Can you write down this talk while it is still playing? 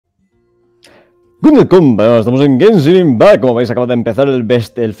Estamos en Genshin Impact. Como veis, acaba de empezar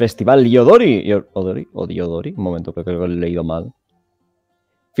el Festival Irodori. ¿Irodori? ¿O Diodori? Un momento, creo que lo he leído mal.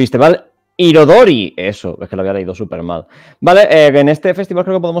 Festival Irodori. Eso, es que lo había leído súper mal. Vale, en este festival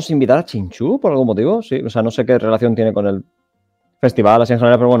creo que podemos invitar a Chinchu por algún motivo. Sí, o sea, no sé qué relación tiene con el festival así en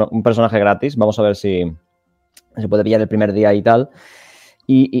general, pero bueno, un personaje gratis. Vamos a ver si se puede pillar el primer día y tal.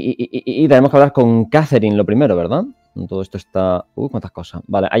 Y tenemos que hablar con Catherine lo primero, ¿verdad? Todo esto está... cuántas cosas.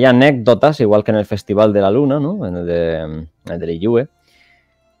 Vale, hay anécdotas, igual que en el Festival de la Luna, ¿no? En el de Liyue.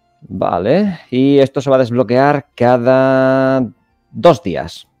 Vale, y esto se va a desbloquear cada 2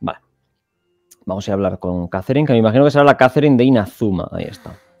 días. Vale. Vamos a ir a hablar con Catherine, que me imagino que será la Catherine de Inazuma. Ahí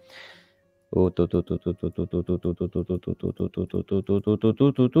está.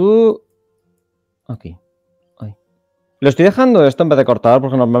 Aquí. Ahí. Lo estoy dejando esto en vez de cortar,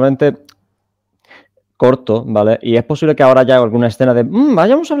 porque normalmente... corto, ¿vale? Y es posible que ahora haya alguna escena de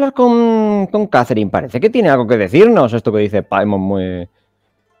vayamos a hablar con Catherine. Parece que tiene algo que decirnos. Esto que dice Paimon muy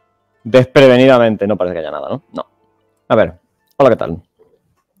desprevenidamente. No parece que haya nada, ¿no? No. A ver. Hola, ¿qué tal?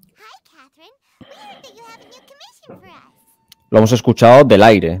 Lo hemos escuchado del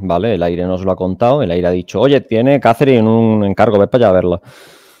aire, ¿vale? El aire nos lo ha contado. El aire ha dicho, oye, tiene Catherine un encargo, ve para allá a verla.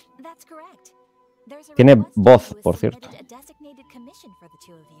 Tiene voz, por cierto.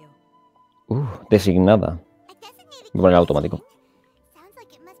 Designada. Voy a poner automático.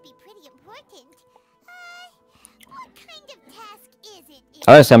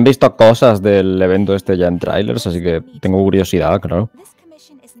 A ver, se han visto cosas del evento este ya en trailers, así que tengo curiosidad, claro.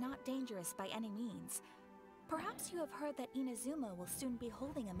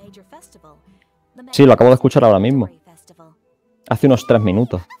 Sí, lo acabo de escuchar ahora mismo. Hace unos 3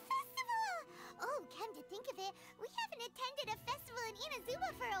 minutos.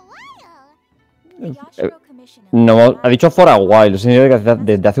 No, ha dicho for a while, eso significa que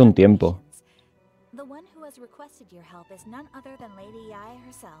desde hace un tiempo.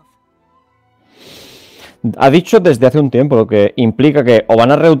 Ha dicho desde hace un tiempo, lo que implica que o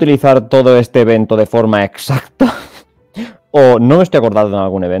van a reutilizar todo este evento de forma exacta o no me estoy acordando de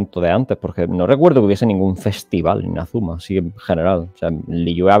algún evento de antes, porque no recuerdo que hubiese ningún festival en Inazuma, así en general. O sea, en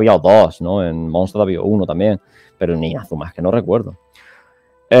Liyue había 2, ¿no? En Monster había 1 también, pero en Inazuma es que no recuerdo.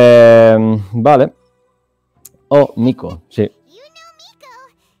 Vale. Oh, Miko, sí.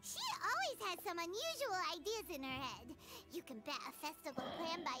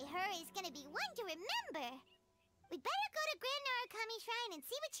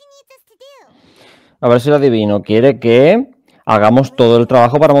 A ver si lo adivino. ¿Quiere que hagamos todo el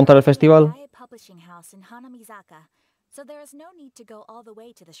trabajo para montar el festival?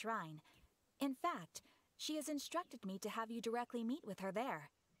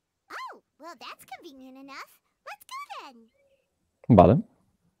 Vale.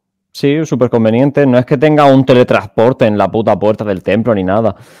 Sí, súper conveniente. No es que tenga un teletransporte en la puta puerta del templo ni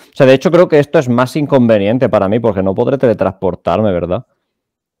nada. O sea, de hecho creo que esto es más inconveniente para mí porque no podré teletransportarme, ¿verdad?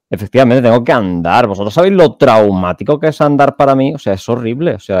 Efectivamente, tengo que andar. ¿Vosotros sabéis lo traumático que es andar para mí? O sea, es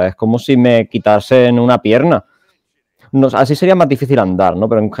horrible. O sea, es como si me quitasen una pierna. No, así sería más difícil andar, ¿no?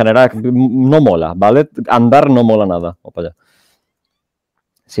 Pero en general no mola, ¿vale? Andar no mola nada. Vamos para allá.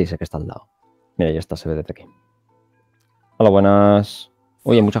 Sí, sé que está al lado. Mira, ya está, se ve desde aquí. Hola, buenas.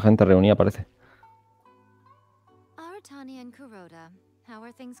 Oye, hay mucha gente reunida, parece.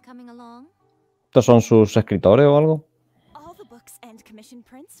 ¿Estos son sus escritores o algo?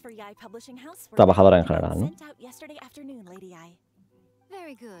 Trabajadora en general, ¿no?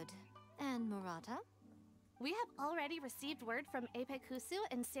 We have already received word from Apekusu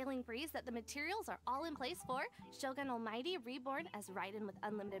and Sailing Breeze that the materials are all in place for Shogun Almighty reborn as Raiden with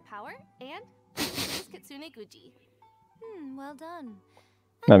unlimited power and Kitsune Guji. Well done.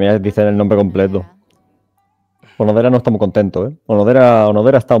 A mí dicen el nombre completo. Onodera no está muy contento, ¿eh?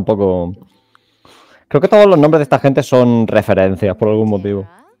 Onodera está un poco... Creo que todos los nombres de esta gente son referencias por algún motivo.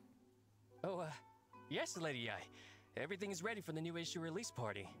 Yes, Lady I. Everything is ready for the new issue release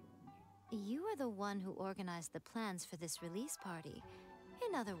party. You are the one who organized the plans for this release party.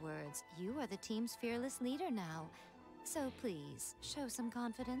 In other words, you are the team's fearless leader now. So please, show some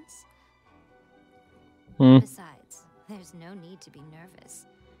confidence. Besides, there's no need to be nervous.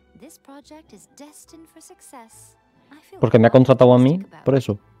 This project is destined for success. Porque me ha contratado a mí, por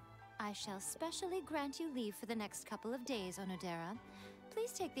eso. I shall specially grant you leave for the next couple of days, Onodera.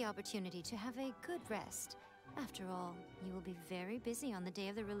 Please take the opportunity to have a good rest. After all, you will be very busy on the day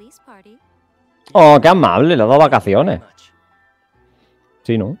of the release party. Oh, qué amable, le ha dado vacaciones.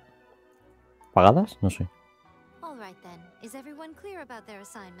 Sí, ¿no? ¿Pagadas? No sé. All right then. Is everyone clear about their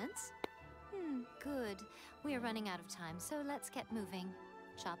assignments? Good. We are running out of time, so let's get moving.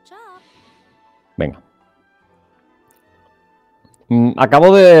 Chop chop. Venga.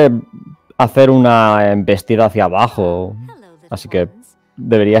 Acabo de hacer una embestida hacia abajo, así que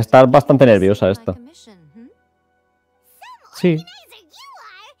debería estar bastante nerviosa esta. Sí.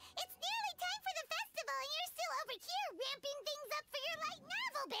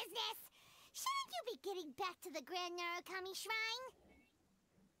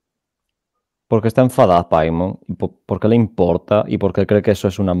 ¿Por qué está enfadada Paimon? ¿Por qué le importa? ¿Y por qué cree que eso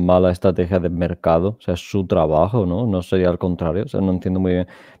es una mala estrategia de mercado? O sea, es su trabajo, ¿no? No sería al contrario. O sea, no entiendo muy bien.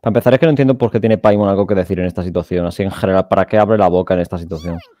 Para empezar, es que no entiendo por qué tiene Paimon algo que decir en esta situación. Así en general, ¿para qué abre la boca en esta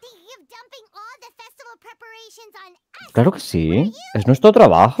situación? Claro que sí. Es nuestro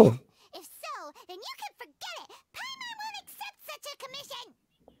trabajo.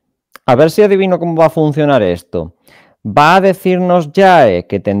 A ver si adivino cómo va a funcionar esto. Va a decirnos Jae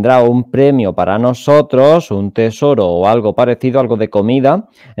que tendrá un premio para nosotros, un tesoro o algo parecido, algo de comida.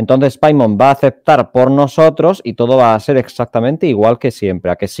 Entonces Paimon va a aceptar por nosotros y todo va a ser exactamente igual que siempre.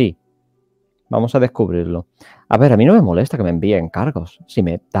 ¿A que sí? Vamos a descubrirlo. A ver, a mí no me molesta que me envíe encargos. Si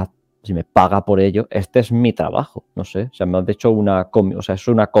me paga por ello, este es mi trabajo. No sé, o sea, me ha hecho es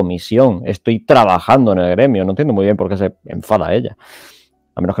una comisión. Estoy trabajando en el gremio. No entiendo muy bien por qué se enfada ella.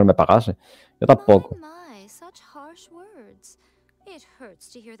 A menos que no me pagase. Yo tampoco. It hurts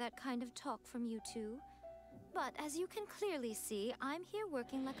to hear that kind of talk from you two. But as you can clearly see, I'm here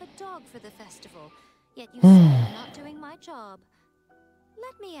working like a dog for the festival. Yet you say I'm not doing my job.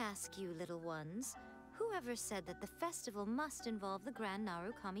 Let me ask you, little ones. Whoever said that the festival must involve the Grand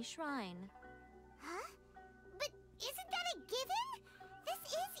Narukami Shrine? Huh? But isn't that a given? This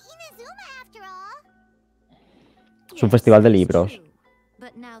is Inazuma after all. Es un festival de libros.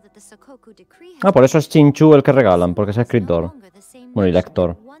 Ah, por eso es Chinchu el que regalan, porque es escritor. Bueno, y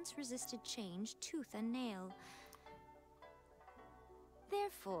lector.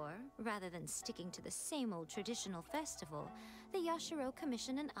 Therefore, rather than sticking to the same old traditional festival, the Yashiro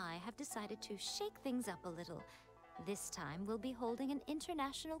Commission and I have decided to shake things up a little. This time we'll be holding an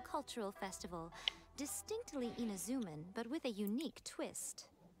international cultural festival, distinctly Inazuman, but with a unique twist.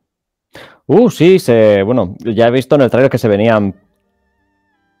 Sí, bueno, ya he visto en el trailer que se venían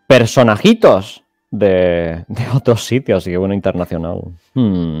personajitos de otros sitios, así que bueno, internacional.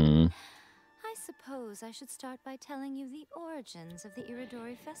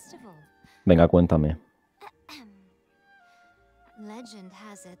 Venga, cuéntame.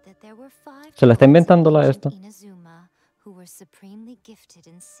 ¿Se la está inventando la esta?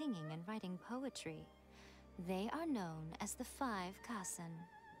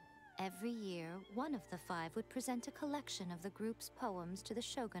 Every year, one of the five would present a collection of the group's poems to the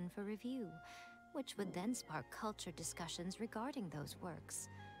shogun for review, which would then spark culture discussions regarding those works.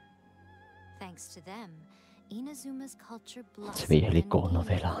 Thanks to them, Inazuma's culture blossomed and gained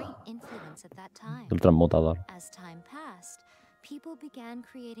great influence at that time. El transmutador. As time passed, people began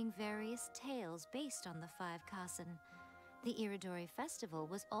creating various tales based on the five kasen. The Irodori Festival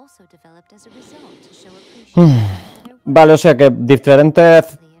was also developed as a result to show appreciation. Vale, o sea que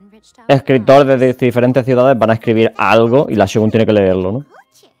diferentes escritores de diferentes ciudades van a escribir algo y la Shogun tiene que leerlo, ¿no?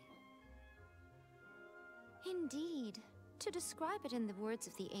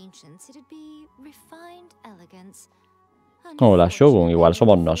 No, la Shogun, igual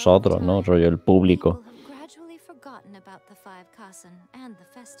somos nosotros, ¿no? Rollo el público.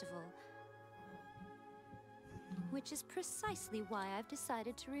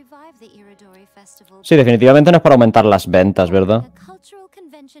 Sí, definitivamente no es para aumentar las ventas, ¿verdad?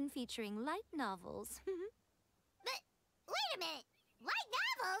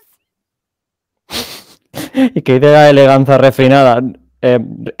 Y qué idea de elegancia refinada.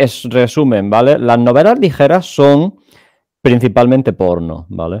 Es resumen, ¿vale? Las novelas ligeras son principalmente porno,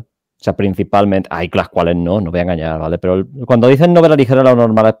 ¿vale? O sea, principalmente... Hay las cuales no voy a engañar, ¿vale? Pero cuando dicen novela ligera, lo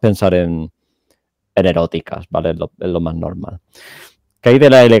normal es pensar en eróticas, ¿vale? Es lo más normal. Que hay de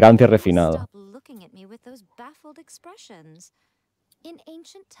la elegancia refinada.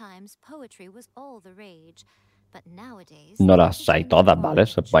 No las hay todas, ¿vale?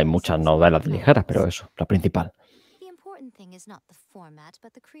 Hay muchas novelas ligeras, pero eso, la principal.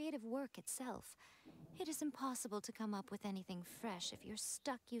 It is impossible to come up with anything fresh if you're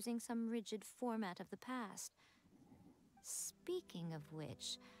stuck using some rigid format of the past. Speaking of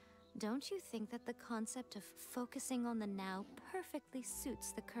which, don't you think that the concept of focusing on the now perfectly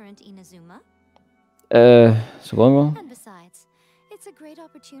suits the current Inazuma? Supongo. And besides, it's a great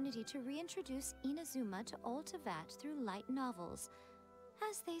opportunity to reintroduce Inazuma to all Teyvat through light novels.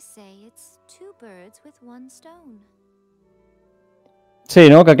 As they say, it's two birds with one stone. Sí,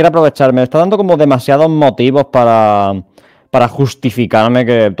 ¿no? Que quiere aprovechar. Me está dando como demasiados motivos para para justificarme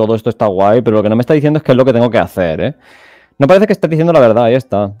que todo esto está guay, pero lo que no me está diciendo es qué es lo que tengo que hacer, ¿eh? No parece que esté diciendo la verdad, ahí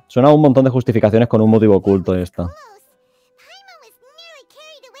está. Suena a un montón de justificaciones con un motivo oculto, ahí está. Paimon was nearly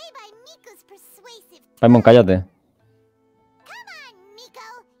carried away by Miko's persuasive Paimon, cállate. Come on,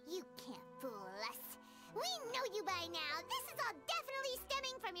 Miko. You can't fool us. We know you by now. This is all definitely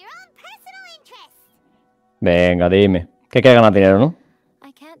stemming from your own personal interests. Venga, dime. Que ganas dinero, ¿no?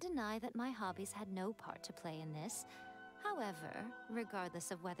 I can't deny that my hobbies had no part to play in this. However,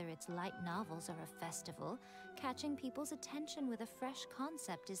 regardless of whether it's light novels or a festival, catching people's attention with a fresh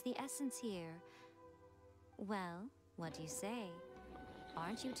concept is the essence here. Well, what do you say?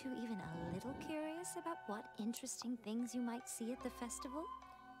 Aren't you two even a little curious about what interesting things you might see at the festival?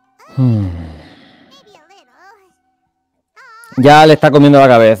 Maybe a little. Ya le está comiendo la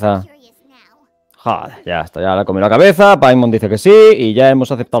cabeza. Curious now. Joder, ya está, ya le ha comido la cabeza. Paimon dice que sí y ya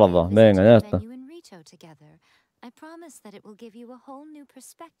hemos aceptado los dos. Venga, ya está. I promise that it will give you a whole new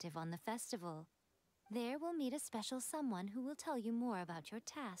perspective on the festival. There we'll meet a special someone who will tell you more about your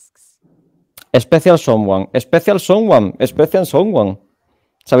tasks. Special Someone, Special Someone, Special Someone.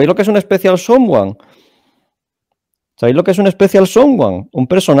 ¿Sabéis lo que es un Special Someone? ¿Sabéis lo que es un Special Someone? Un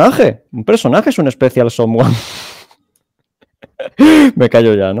personaje. Un personaje es un Special Someone. Me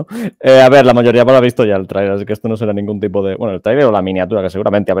callo ya, ¿no? A ver, la mayoría habrá visto ya el trailer, así que esto no será ningún tipo de... Bueno, el trailer o la miniatura, que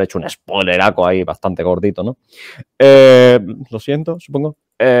seguramente habrá hecho un spoileraco ahí bastante gordito, ¿no? Lo siento, supongo.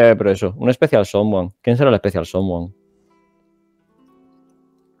 Pero eso, un Special Someone. ¿Quién será el Special Someone?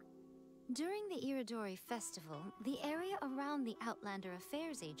 During the Irodori Festival, the area around the Outlander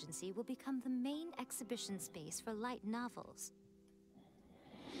Affairs Agency will become the main exhibition space for light novels.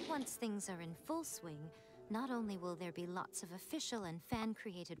 Once things are in full swing, not only will there be lots of official and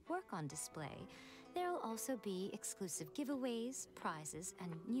fan-created work on display, there will also be exclusive giveaways, prizes,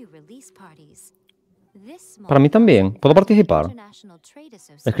 and new release parties. Para mí también. ¿Puedo participar?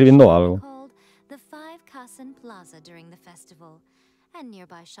 Escribiendo algo. The Five Kasen Plaza during the festival, and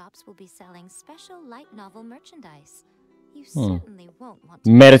nearby shops will be selling special light novel merchandise. You certainly won't want to...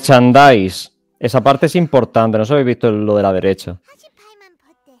 Merchandise. Esa parte es importante. No sé si habéis visto lo de la derecha. How should Paimon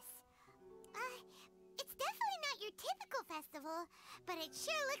put this? It's definitely not your typical festival, but it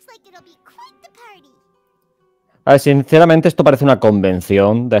sure looks like it'll be quite the party. A ver, sinceramente esto parece una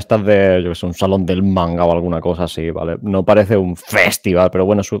convención de estas de, yo que sé, un salón del manga o alguna cosa así, ¿vale? No parece un festival, pero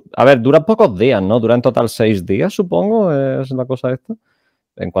bueno, a ver, dura pocos días, ¿no? Dura en total 6 días, supongo, es la cosa esta.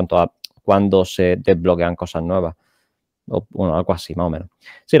 En cuanto a cuando se desbloquean cosas nuevas. O, bueno, algo así, más o menos.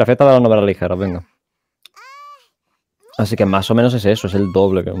 Sí, la fiesta de las novelas ligeras, venga. Así que más o menos es eso, es el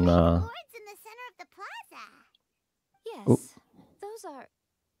doble que una...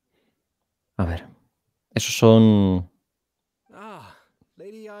 A ver. Esos son...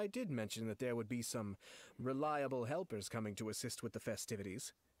 Lady I did mention that there would be some reliable helpers coming to assist with the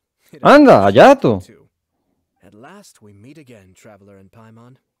festivities. ¡Anda, Hayato! At last we meet again, traveler and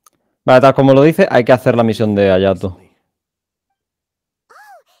Paimon. Vale, tal como lo dice, hay que hacer la misión de Hayato.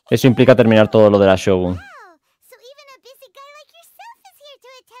 Eso implica terminar todo lo de la Shogun. So even a busy guy like yourself is here to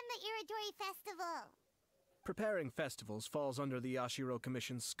attend the Irodori Festival. Preparing festivals falls under the Yashiro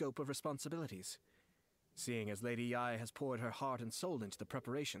Commission's scope of responsibilities. Seeing as Lady Ai has poured her heart and soul into the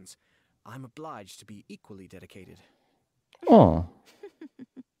preparations, I'm obliged to be equally dedicated. Oh.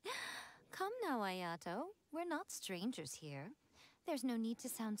 Come now, Ayato. We're not strangers here. There's no need to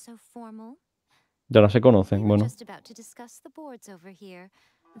sound so formal. Ya no se conocen, bueno. Just about to discuss the boards over here.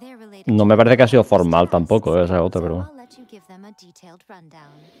 They're related No me parece que ha sido formal tampoco, esa otra, pero... I'll let you give them a detailed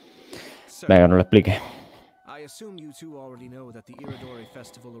rundown. Venga, no lo explique. I assume you two already know that the Irodori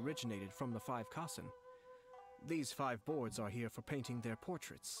Festival originated from the Five Kasen. These 5 boards are here for painting their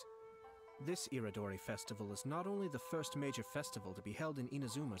portraits. This Irodori Festival is not only the first major festival to be held in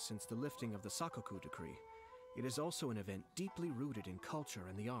Inazuma since the lifting of the Sakoku Decree, it is also an event deeply rooted in culture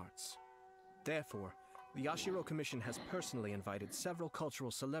and the arts. Therefore, the Yashiro Commission has personally invited several cultural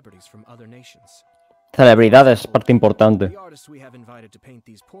celebrities from other nations. Celebridades, parte importante. The artist we have invited to paint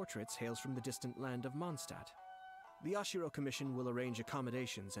these portraits hails from the distant land of Mondstadt. The Yashiro Commission will arrange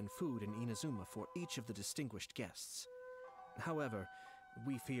accommodations and food in Inazuma for each of the distinguished guests. However,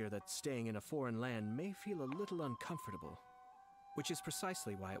 we fear that staying in a foreign land may feel a little uncomfortable, which is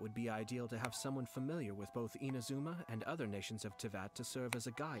precisely why it would be ideal to have someone familiar with both Inazuma and other nations of Teyvat to serve as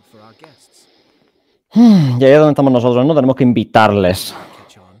a guide for our guests. Y ahí es donde estamos nosotros, ¿no? Tenemos que invitarles.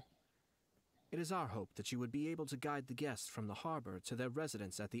 It is our hope that you would be able to guide the guests from the harbor to their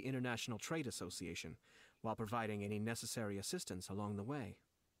residence at the International Trade Association, while providing any necessary assistance along the way.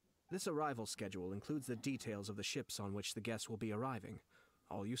 This arrival schedule includes the details of the ships on which the guests will be arriving.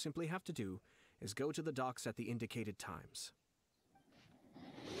 All you simply have to do is go to the docks at the indicated times.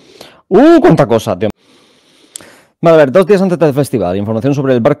 ¡Cuánta cosa, tío! Vale, a ver, 2 días antes del festival, información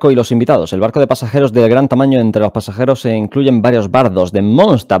sobre el barco y los invitados. El barco de pasajeros de gran tamaño, entre los pasajeros se incluyen varios bardos de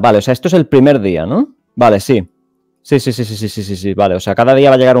Mondstadt. Vale, o sea, esto es el primer día, ¿no? Vale, sí. Sí, vale, o sea, cada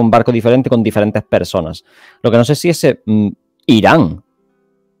día va a llegar un barco diferente con diferentes personas. Lo que no sé si irán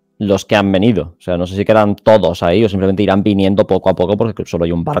los que han venido. O sea, no sé si quedan todos ahí o simplemente irán viniendo poco a poco porque solo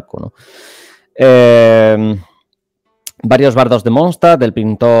hay un barco, ¿no? Varios bardos de Mondstadt, del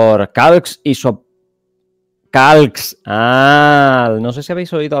pintor Calx y su... Calx. Ah, no sé si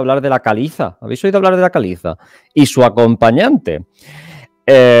habéis oído hablar de la caliza. ¿Habéis oído hablar de la caliza? Y su acompañante.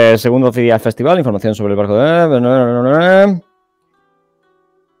 Segundo día del festival, información sobre el barco de...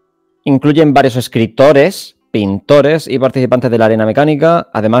 Incluyen varios escritores, pintores y participantes de la arena mecánica,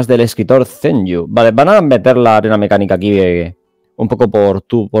 además del escritor Zenyu. Vale, van a meter la arena mecánica aquí un poco por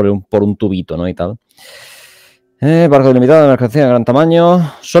un tubito, ¿no? Y tal. Barco delimitado de mercancía de gran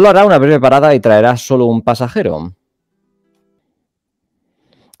tamaño. Solo hará una breve parada y traerá solo un pasajero.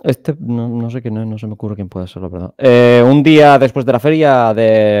 No sé quién es, no se me ocurre quién puede ser, la verdad. Un día después de la feria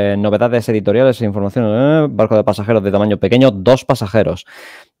de novedades editoriales e información. Barco de pasajeros de tamaño pequeño, 2 pasajeros.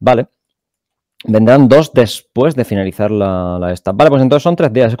 Vale. Vendrán 2 después de finalizar la esta. Vale, pues entonces son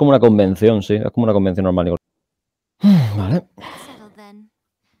 3 días. Es como una convención, sí. Es como una convención normal. Vale.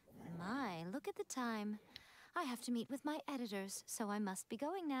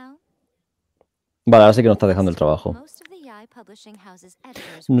 Vale, ahora sí que nos está dejando el trabajo.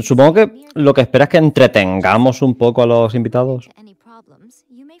 Supongo que lo que espera es que entretengamos un poco a los invitados.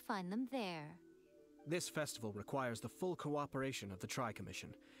 This festival requires the full cooperation of the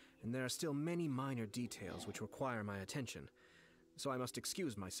Tri-Commission, and there are still many minor details which require my attention, so I must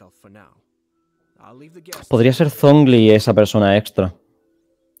excuse myself for now. I'll leave the guests. Podría ser Zhongli esa persona extra.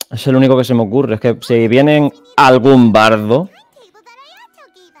 Es el único que se me ocurre. Es que si vienen algún bardo...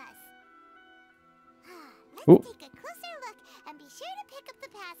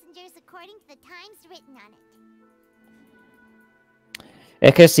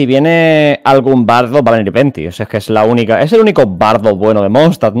 Es que si viene algún bardo, va a venir Venti. O sea, es que es la única... Es el único bardo bueno de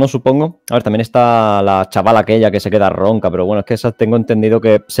Mondstadt, ¿no? Supongo. A ver, también está la chavala aquella que se queda ronca. Pero bueno, es que esa tengo entendido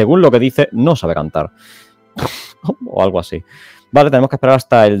que, según lo que dice, no sabe cantar. O algo así. Vale, tenemos que esperar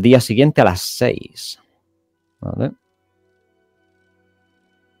hasta el día siguiente a las 6. Vale.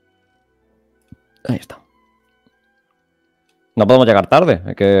 Ahí está. No podemos llegar tarde,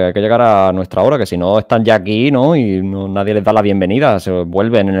 hay que llegar a nuestra hora, que si no están ya aquí, ¿no? Y nadie les da la bienvenida, se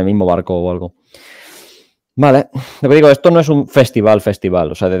vuelven en el mismo barco o algo. Vale, lo que digo, esto no es un festival,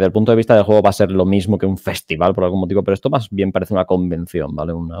 o sea, desde el punto de vista del juego va a ser lo mismo que un festival por algún motivo, pero esto más bien parece una convención,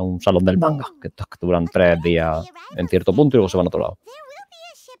 ¿vale? Un salón del manga, que estos que duran 3 días en cierto punto y luego se van a otro lado.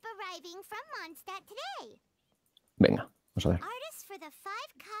 Venga, vamos a ver.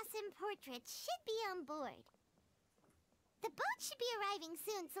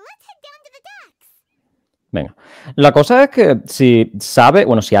 Venga, la cosa es que si sabe,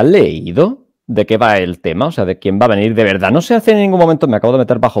 bueno, si ha leído de qué va el tema, o sea, de quién va a venir, de verdad, no se hace en ningún momento, me acabo de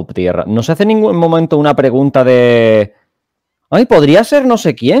meter bajo tierra, no se hace en ningún momento una pregunta de... Ay, podría ser no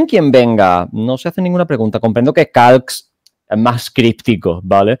sé quién quien venga. No se hace ninguna pregunta. Comprendo que Calx es más críptico,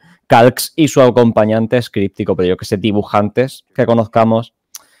 ¿vale? Calx y su acompañante es críptico, pero yo que sé, dibujantes que conozcamos,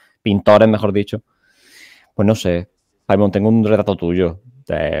 pintores, mejor dicho, pues no sé. Paimon, tengo un retrato tuyo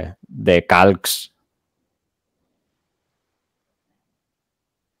de Calx.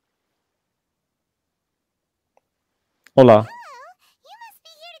 Hola. You must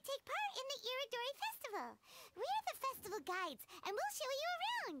be here to take part in the Irodori Festival. We're the festival guides, and we'll show you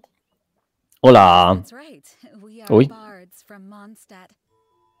around. Hola. That's right. We are Uy. bards from Mondstadt.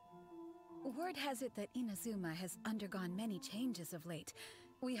 Word has it that Inazuma has undergone many changes of late.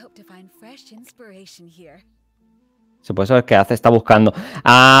 We hope to find fresh inspiration here. Se puede saber qué hace, está buscando.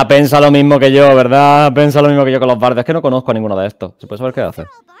 Ah, piensa lo mismo que yo, ¿verdad? Piensa lo mismo que yo con los bardos. Es que no conozco a ninguno de estos. Se puede saber qué hace.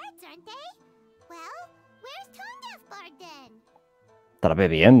 Estará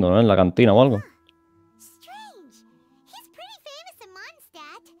bebiendo, ¿no? En la cantina o algo.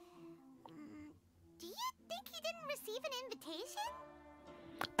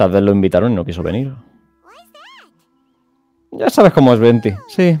 Tal vez lo invitaron y no quiso venir. Ya sabes cómo es Venti.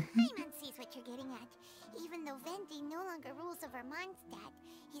 Sí.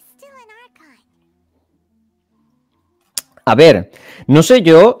 A ver, no sé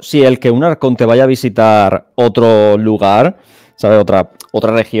yo si el que un arconte vaya a visitar otro lugar, ¿sabes?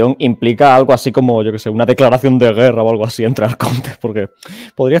 Otra región, implica algo así como, yo que sé, una declaración de guerra o algo así entre arcontes, porque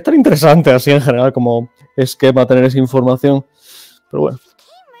podría estar interesante así en general como esquema tener esa información. Pero bueno.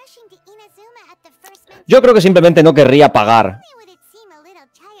 Yo creo que simplemente no querría pagar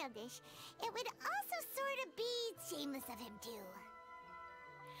childish, it would also sort of be shameless of him too.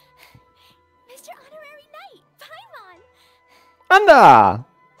 Mr. Honorary Knight, Paimon! ¡Anda!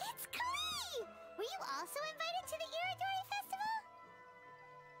 It's Klee! Were you also invited to the Irodori Festival?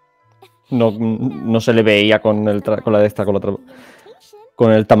 No se le veía con el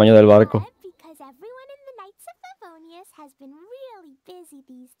con el tamaño del barco. Because everyone in the Knights of Favonius has been really busy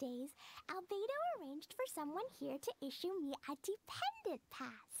these days, Albedo arranged for someone here to issue me a dependent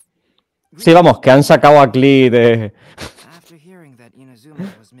pass. Sí, vamos, que han sacado a Klee de... After hearing that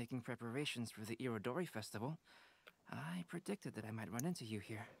Inazuma was making preparations for the Irodori Festival, I predicted that I might run into you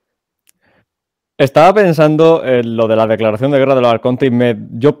here. Estaba pensando en lo de la declaración de guerra de los Arcontes y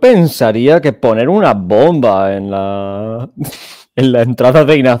yo pensaría que poner una bomba en la entrada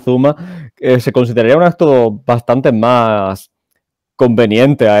de Inazuma se consideraría un acto bastante más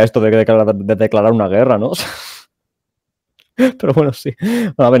conveniente a esto de declarar una guerra, ¿no? Pero bueno, sí.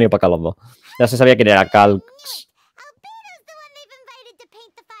 Bueno, ha venido para acá los dos. Ya se sabía quién era Calx. Albedo's the one they've invited to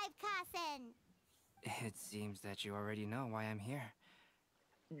paint the 5 Kasen. It seems that you already know why I'm here.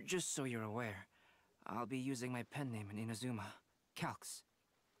 Just so you're aware, I'll be using my pen name in Inazuma, Calx.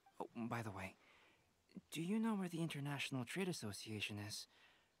 Oh, by the way, do you know where the International Trade Association is?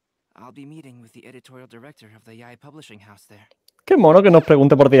 I'll be meeting with the editorial director of the Yai Publishing House there. Qué mono que nos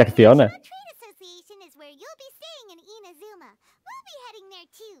pregunte por direcciones. The Trade Association is where you'll be staying in Inazuma. We'll be heading there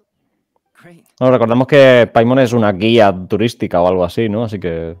too. Great. Bueno, recordemos que Paimon es una guía turística o algo así, ¿no? Así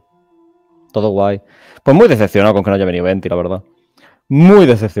que... todo guay. Pues muy decepcionado con que no haya venido Venti, la verdad. Muy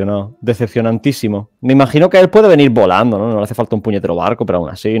decepcionado. Decepcionantísimo. Me imagino que él puede venir volando, ¿no? No le hace falta un puñetero barco, pero aún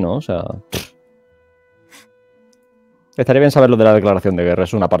así, ¿no? O sea... Estaría bien saber lo de la declaración de guerra.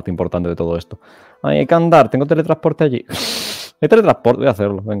 Es una parte importante de todo esto. Ay, hay que andar. Tengo teletransporte allí. Hay teletransporte. Voy a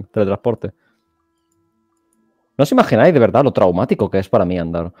hacerlo. Venga, teletransporte. No os imagináis de verdad lo traumático que es para mí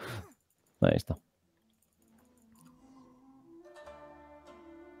andar. Ahí está.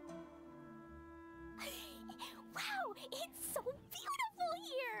 Wow, it's so beautiful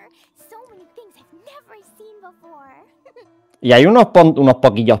here. So many things I've never seen before. Y hay unos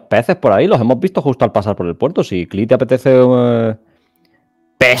poquillos peces por ahí. Los hemos visto justo al pasar por el puerto. Si Klee te apetece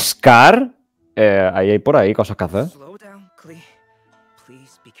pescar, ahí hay por ahí cosas que hacer. Slow down, Klee.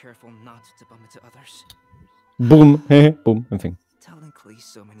 Please be careful not to bump into others. Boom, boom, en fin. Telling Klee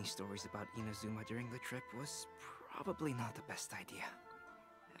so many stories about Inazuma during the trip was probably not the best idea.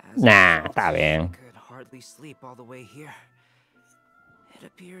 As a Nah, result, está bien. I could hardly sleep all the way here. It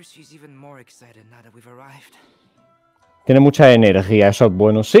appears she's even more excited now that we've arrived. Tiene mucha energía, eso es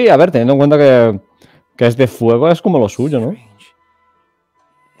bueno. Sí, a ver, teniendo en cuenta que es de fuego, es como lo suyo, ¿no? Strange.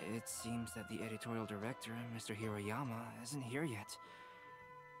 It seems that the editorial director, Mr. Hiroyama, isn't here yet.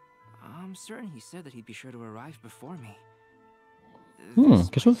 I'm certain he said that he'd be sure to arrive before me. This ¿qué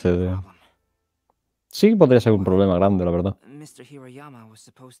might be a sucede? problem. Sí, podría ser un problema grande, la verdad. Mr. Hiroyama was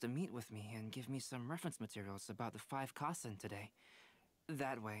supposed to meet with me and give me some reference materials about the 5 Kasen today.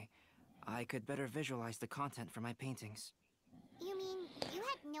 That way, I could better visualize the content for my paintings. You mean you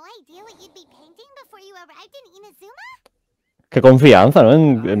had no idea what you'd be painting before you arrived in Inazuma? Qué confianza, ¿no?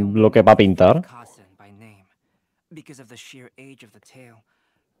 En lo que va a pintar. Kasen by name. Because of the sheer age of the tale,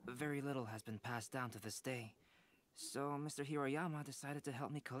 very little has been passed down to this day. So Mr. Hiroyama decided to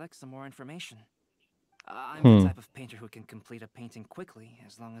help me collect some more information. I'm the type of painter who can complete a painting quickly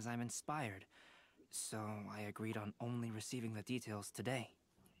as long as I'm inspired. So I agreed on only receiving the details today.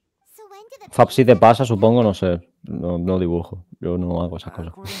 So when did the Fab, si te pasa, supongo, no sé. No dibujo. Yo no hago esas cosas.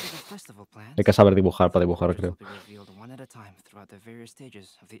 According to the festival plans, Hay que saber dibujar para dibujar, pictures creo. will be revealed one at a time throughout the various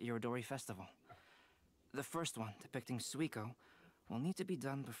stages of the Irodori Festival. The first one, depicting Suiko, will need to be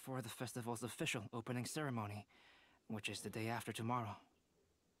done before the festival's official opening ceremony, which is the day after tomorrow.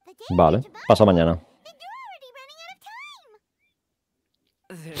 the day Vale, after tomorrow? pasa mañana. Then you're already running out of time.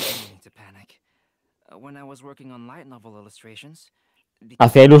 There's no need to panic. When I was working on light novel illustrations,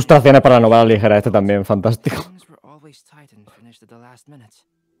 Hacía ilustraciones para la novela ligera, este también, fantástico. things were always tight and finished at the last minute.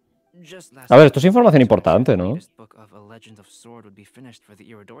 Just last A ver, week, esto es información the importante, ¿no? latest book of A Legend of Sword would be finished for the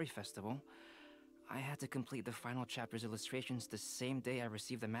Irodori Festival. I had to complete the final chapter's illustrations the same day I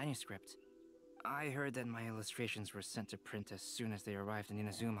received the manuscript. I heard that my illustrations were sent to print as soon as they arrived in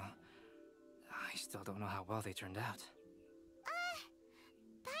Inazuma. I still don't know how well they turned out.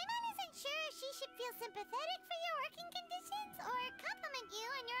 Paimon isn't sure if she should feel sympathetic for your working conditions or compliment you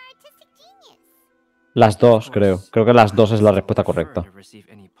on your artistic genius. Las dos, creo. Creo que las dos es la respuesta correcta. To receive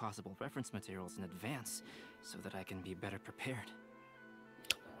any possible reference materials in advance so that I can be better prepared.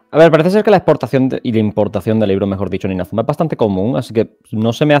 A ver, parece ser que la exportación y la importación de libros, mejor dicho, en Inazuma es bastante común, así que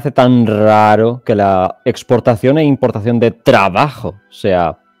no se me hace tan raro que la exportación e importación de trabajo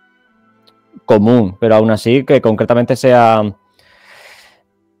sea común, pero aún así que concretamente sea...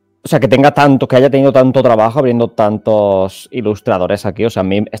 O sea, que tenga tanto, que haya tenido tanto trabajo abriendo tantos ilustradores aquí. O sea,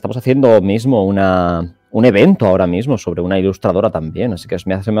 estamos haciendo mismo un evento ahora mismo sobre una ilustradora también. Así que se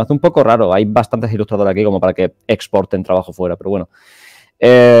me hace un poco raro. Hay bastantes ilustradores aquí como para que exporten trabajo fuera, pero bueno.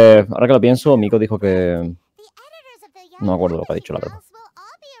 Ahora que lo pienso, Miko dijo que... No me acuerdo lo que ha dicho, la verdad.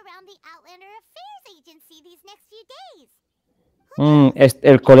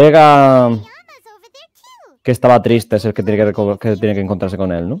 El colega que estaba triste es el que tiene que encontrarse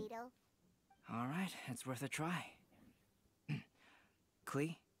con él, ¿no? Alright, it's worth a try.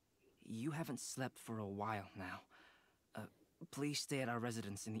 Klee, you haven't slept for a while now. Please stay at our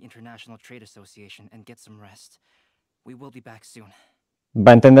residence in the International Trade Association and get some rest. We will be back soon.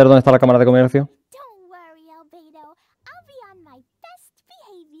 ¿Va a entender dónde está la Cámara de Comercio? Don't worry, Albedo. I'll be on my best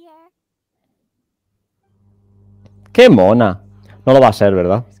behavior. ¡Qué mona! No lo va a ser,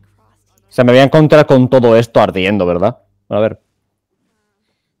 ¿verdad? Se me voy a encontrar con todo esto ardiendo, ¿verdad? Bueno, a ver.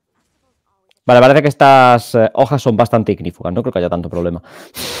 Vale, parece que estas hojas son bastante ignífugas. No creo que haya tanto problema.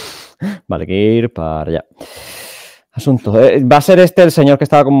 Vale, hay que ir para allá. Asunto. ¿Va a ser este el señor que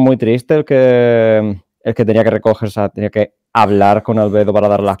estaba como muy triste? El que tenía que recoger, o sea, tenía que hablar con Albedo para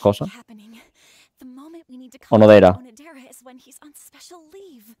darle las cosas. Onodera.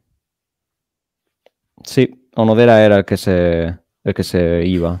 Sí, Onodera era el que se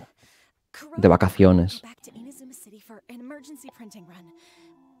iba de vacaciones.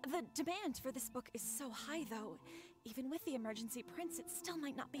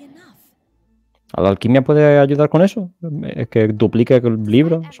 ¿A la alquimia puede ayudar con eso? ¿Es que duplique el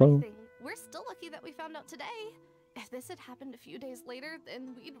libro? Solo. This had happened a few days later,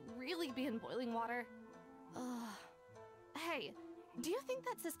 then we'd really be in boiling water. Hey, do you think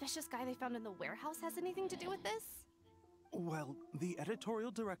that suspicious guy they found in the warehouse has anything to do with this? Well, the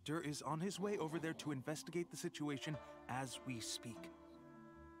editorial director is on his way over there to investigate the situation as we speak.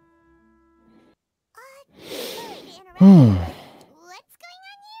 What's going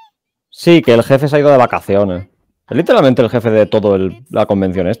on here? Sí, que el jefe se ha ido de vacaciones. Es literalmente el jefe de toda la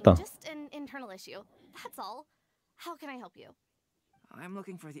convención esta. Just an internal issue. That's all. How can I help you? I'm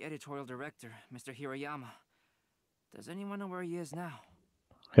looking for the editorial director, Mr. Hiroyama. Does anyone know where he is now?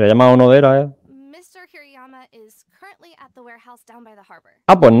 Se le llama Onodera, Mr. Hirayama is currently at the warehouse down by the harbor.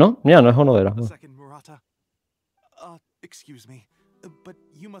 Ah, pues no. Mira, no es Onodera. A second, Murata. Excuse me, but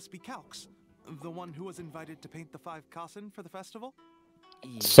you must be Calx, the one who was invited to paint the 5 Kasen for the festival?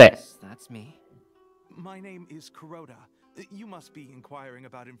 Sí. Yes, that's me. My name is Kuroda. You must be inquiring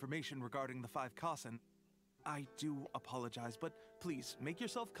about information regarding the 5 Kasen. I do apologize, but please make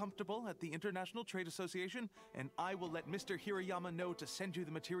yourself comfortable at the International Trade Association, and I will let Mr. Hirayama know to send you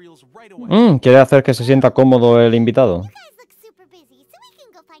the materials right away. Quiere hacer que se sienta cómodo el invitado. You guys look super busy, so we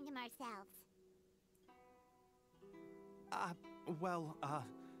can go find him ourselves.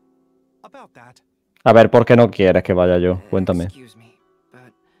 About that. A ver, ¿por qué no quieres que vaya yo? Cuéntame. Excuse me,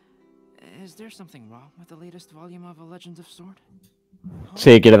 but is there something wrong with the latest volume of A Legend of Sword?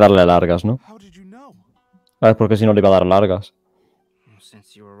 Sí, quiere darle largas, ¿no? How did you know? A ver, ¿por qué si no le iba a dar largas?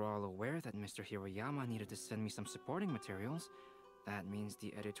 Since you were all aware that Mr. Hiroyama needed to send me some supporting materials, that means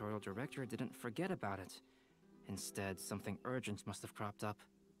the editorial director didn't forget about it. Instead, something urgent must have cropped up.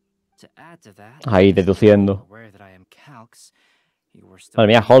 To add to that, Ahí deduciendo. aware that I am Calx, you were still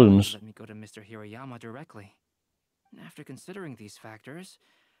Madre mía, Holmes. let me go to Mr. Hiroyama directly. After considering these factors,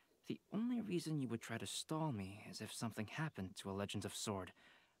 the only reason you would try to stall me is if something happened to A Legend of Sword,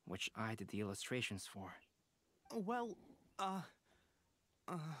 which I did the illustrations for. Well,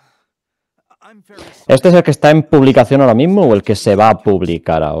 I'm very sorry. ¿Este es el que está en publicación ahora mismo o el que se va a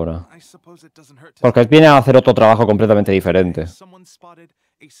publicar ahora? I suppose it doesn't hurt to Porque viene a hacer otro trabajo completamente diferente. Someone spotted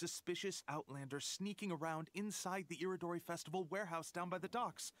a suspicious outlander sneaking around inside the Irodori Festival warehouse down by the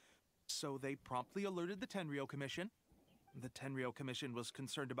docks. So they promptly alerted the Tenryou Commission. The Tenryou Commission was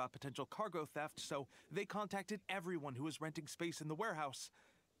concerned about potential cargo theft, so they contacted everyone who was renting space in the warehouse.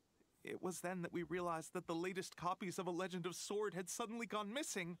 It was then that we realized that the latest copies of A Legend of Sword had suddenly gone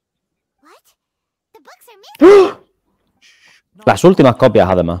missing. What? The books are missing? Las últimas copias,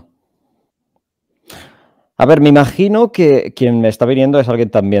 además. A ver, me imagino que quien me está viniendo es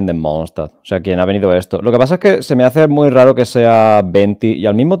alguien también de Mondstadt. O sea, quien ha venido esto. Lo que pasa es que se me hace muy raro que sea Venti y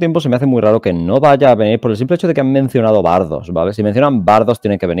al mismo tiempo se me hace muy raro que no vaya a venir por el simple hecho de que han mencionado bardos, ¿vale? Si mencionan bardos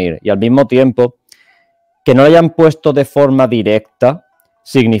tienen que venir. Y al mismo tiempo, que no lo hayan puesto de forma directa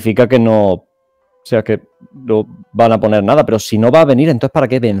significa que no... O sea, que no van a poner nada. Pero si no va a venir, entonces ¿para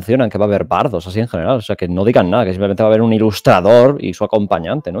qué mencionan que va a haber bardos así en general? O sea, que no digan nada, que simplemente va a haber un ilustrador y su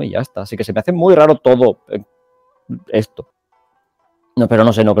acompañante, ¿no? Y ya está. Así que se me hace muy raro todo esto. No, pero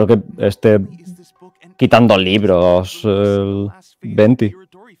no sé, no creo que esté quitando libros el 20.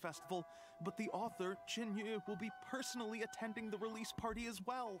 Irodori Festival, but the author, Jinyu, will be personally attending the release party as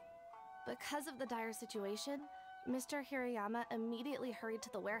well. Because of the dire situation, Mr. Hirayama immediately hurried to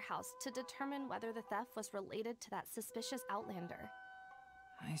the warehouse to determine whether the theft was related to that suspicious outlander.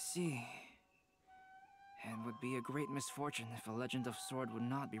 I see. It would be a great misfortune if a Legend of Sword would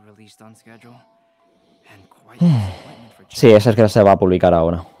not be released on schedule. And quite a disappointment for Sí, ese es que se va a publicar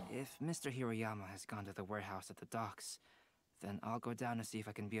ahora. If Mr. Hirayama has gone to the warehouse at the docks, then I'll go down to see if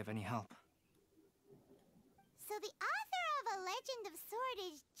I can be of any help. So the author of A Legend of Sword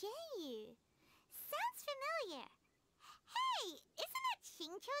is Jinyu. Sounds familiar. Hey, isn't that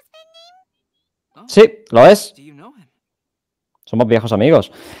Xingqiu's pen name? Oh, Sí, lo es. do you know him? Somos viejos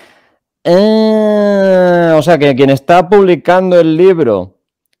amigos. O sea, que quien está publicando el libro...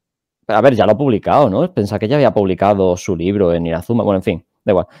 A ver, ya lo ha publicado, ¿no? Pensaba que ya había publicado su libro en Inazuma. Bueno, en fin,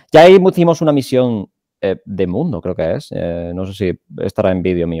 da igual. Ya ahí hicimos una misión de mundo, creo que es. No sé si estará en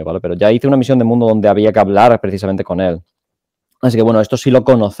vídeo mío, ¿vale? Pero ya hice una misión de mundo donde había que hablar precisamente con él. Así que bueno, esto sí lo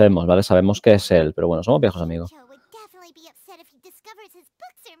conocemos, ¿vale? Sabemos que es él, pero bueno, somos viejos amigos.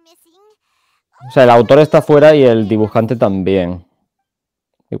 O sea, el autor está fuera y el dibujante también.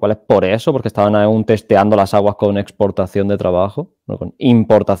 Igual es por eso, porque estaban aún testeando las aguas con exportación de trabajo. No, con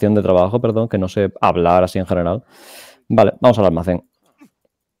importación de trabajo, perdón, que no sé hablar así en general. Vale, vamos al almacén.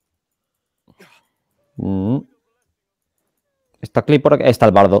 ¿Está Clip por aquí? Está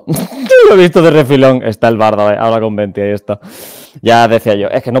el bardo. Lo he visto de refilón. Está el bardo, ahora con 20, ahí está. Ya decía yo,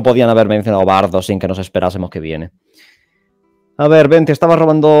 es que no podían haber mencionado bardo sin que nos esperásemos que viene. A ver, 20, ¿estabas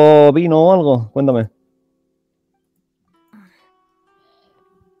robando vino o algo? Cuéntame.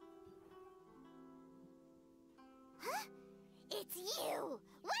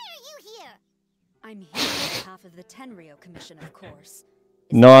 I'm here on behalf of the Tenryou Commission, of course.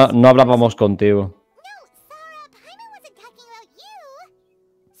 No hablábamos contigo. No, Sara, Paimon wasn't talking about you.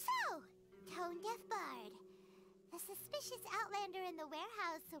 So, Tone Deaf Bard, the suspicious outlander in the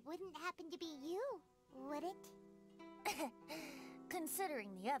warehouse wouldn't happen to be you, would it?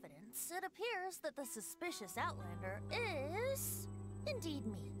 Considering the evidence, it appears that the suspicious outlander is indeed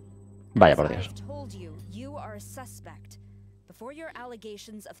me. Vaya por Dios. I've told you, you are a suspect. Before your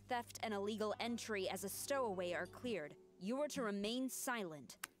allegations of theft and illegal entry as a stowaway are cleared, you are to remain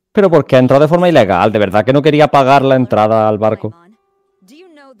silent. Pero ¿por qué entró de forma ilegal? ¿De verdad que no quería pagar la entrada al barco? Do you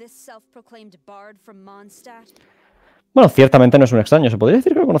know this self-proclaimed bard from Mondstadt? Bueno, ciertamente no es un extraño. Se podría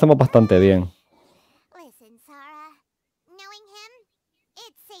decir que lo conocemos bastante bien. Listen, Sara, knowing him,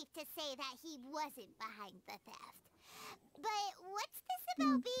 it's safe to say that he wasn't behind the theft. But what's this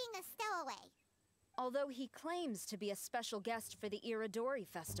about being a stowaway? Although he claims to be a special guest for the Irodori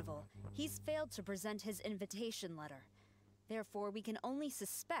Festival, he's failed to present his invitation letter. Therefore, we can only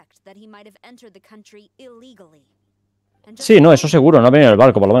suspect that he might have entered the country illegally. Sí, no, eso seguro, no ha venido en el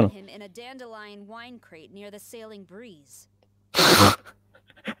barco, por lo menos. In a dandelion wine crate near the sailing breeze.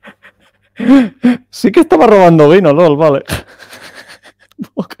 Sí que estaba robando vino, LOL, vale.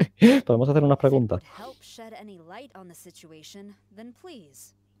 Ok, podemos hacer unas preguntas.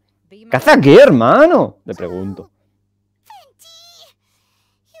 ¿Qué hace aquí, hermano? Le pregunto.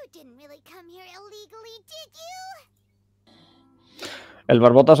 El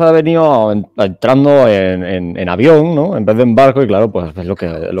Barbotas ha venido entrando en avión, ¿no? En vez de en barco, y claro, pues es lo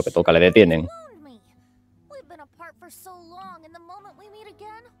que toca, le detienen.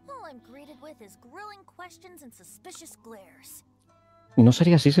 No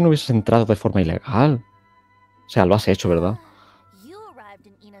sería así si no hubieses entrado de forma ilegal. O sea, lo has hecho, ¿verdad?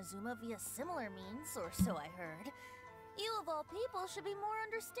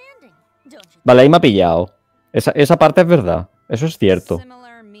 Vale, ahí me ha pillado. Esa parte es verdad. Eso es cierto.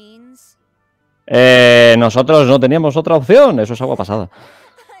 Nosotros no teníamos otra opción. Eso es agua pasada.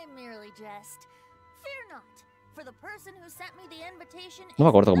 No me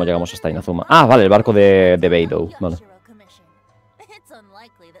acuerdo cómo llegamos hasta Inazuma. Ah, vale, el barco de Beidou. Vale.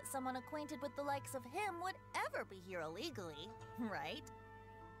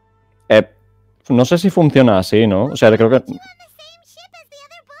 No sé si funciona así, ¿no? O sea, creo que...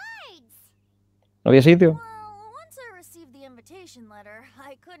 ¿No había sitio?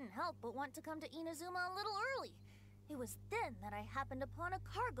 It was then that I happened upon a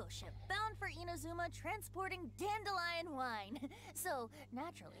cargo ship bound for Inazuma transporting dandelion wine. So,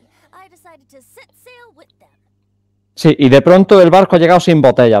 naturally, I decided to set sail with them. Sí, y de pronto el barco ha llegado sin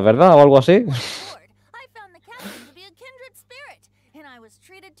botellas, ¿verdad? O algo así. I found the captain to be a kindred spirit, and I was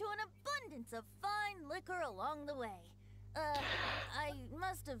treated to an abundance of fine liquor along the way. I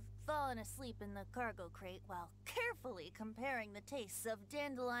must have fallen asleep in the cargo crate while carefully comparing the tastes of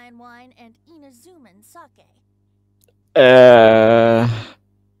dandelion wine and Inazuman sake.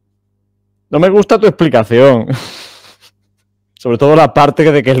 No me gusta tu explicación. Sobre todo la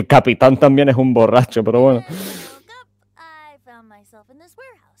parte de que el capitán también es un borracho, pero bueno. When I woke up, I found myself in this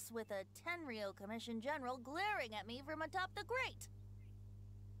warehouse with a Tenryou Commission General glaring at me from atop the grate.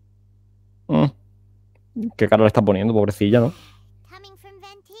 Qué cara le está poniendo, pobrecilla, ¿no? Coming from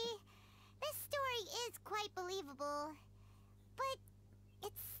Venti, this story is quite believable, but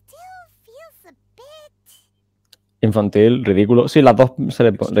it still feels a bit... Infantil, ridículo. Sí, las dos se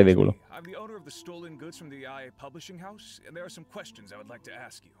le pone ridículo. I'm the owner of the stolen goods from the IA publishing house, and there are some questions I would like to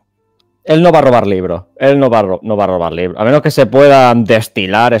ask you. Él no va a robar libros. Él no va a robar libros. A menos que se puedan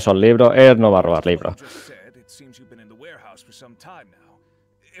destilar esos libros, él no va a robar libros. It seems you've been in the warehouse for some time now.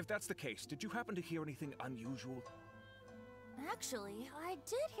 If that's the case, did you happen to hear anything unusual? Actually, I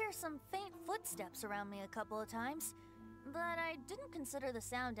did hear some faint footsteps around me a couple of times, but I didn't consider the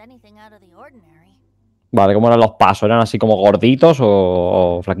sound anything out of the ordinary. Vale, ¿cómo eran los pasos? ¿Eran así como gorditos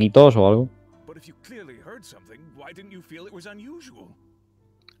o flaquitos o algo? But if you clearly heard something, why didn't you feel it was unusual?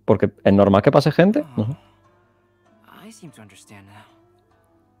 Porque es normal que pase gente. No sé. I seem to understand now.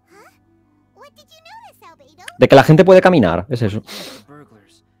 Huh? What did you notice, Albedo? De que la gente puede caminar, es eso.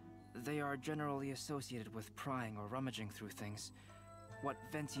 Burglars. They are generally associated with prying or rummaging through things. What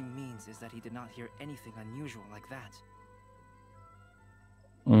Venti means is that he did not hear anything unusual like that.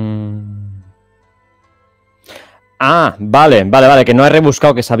 Ah, vale, que no he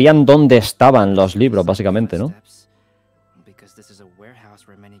rebuscado, que sabían dónde estaban los libros, básicamente, ¿no? Because this is a warehouse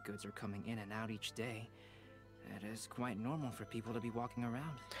where many goods are coming in and out each day. It is quite normal for people to be walking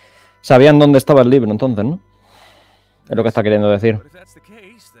around. Sabían dónde estaba el libro, entonces, ¿no? Es lo que está queriendo decir.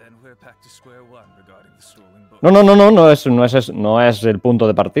 No es el punto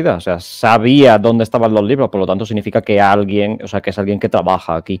de partida. O sea, sabía dónde estaban los libros, por lo tanto significa que alguien, o sea, que es alguien que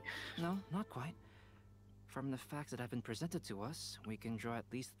trabaja aquí. No, not quite. From the facts that have been presented to us, we can draw at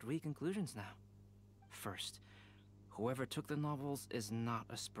least 3 conclusions now. First, whoever took the novels is not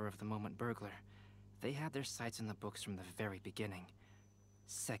a spur-of-the-moment burglar. They had their sights in the books from the very beginning.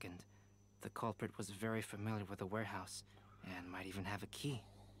 Second, the culprit was very familiar with the warehouse and might even have a key.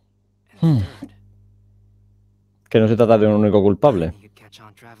 And third, que no se trata de un único culpable.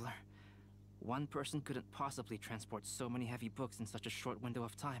 One person couldn't possibly transport so many heavy books in such a short window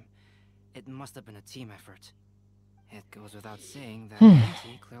of time. It must have been a team effort. It goes without saying that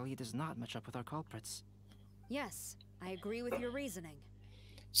Venti clearly does not match up with our culprits. Yes, I agree with your reasoning.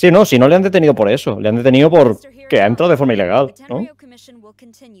 Sí, no, si no le han detenido por eso, le han detenido por que ha entrado de forma ilegal, The ¿no? Tenryou Commission will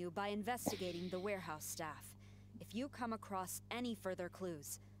continue by investigating the warehouse staff. If you come across any further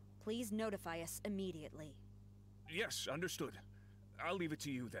clues, please notify us immediately. Yes, understood. I'll leave it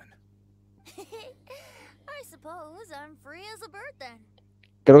to you then. I suppose I'm free as a bird then.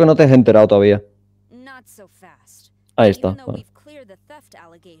 Creo que no te has enterado todavía. Not so fast. Ahí está. Even though we've cleared the theft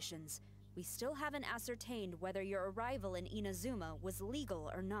allegations, we still haven't ascertained whether your arrival in Inazuma was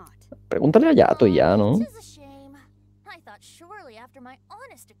legal or not. Pregúntale a Yato y ya, ¿no? It is a shame. I thought surely after my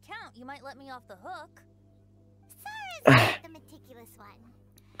honest account you might let me off the hook. Sorry, the meticulous one.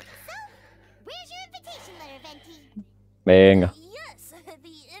 So, where's your invitation letter, Venti? Venga. Yes,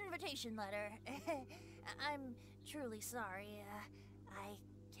 the invitation letter. I'm truly sorry. I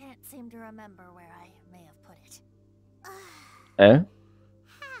can't seem to remember where I may have put it. ¿Eh?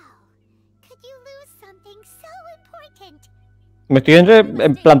 You lose something so important. Me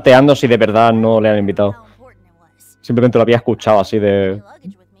estoy planteando si de verdad no le han invitado. Simplemente lo había escuchado así de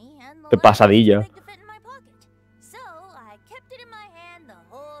pasadilla.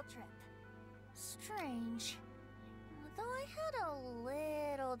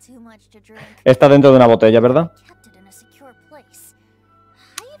 Está dentro de una botella, ¿verdad?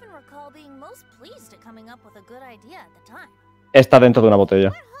 Está dentro de una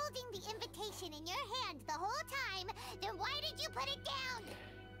botella.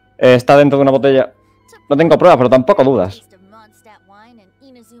 Está dentro de una botella. No tengo pruebas, pero tampoco dudas.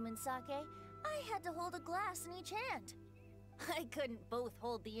 I couldn't both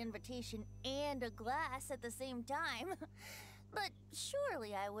hold the invitation and a glass at the same time. But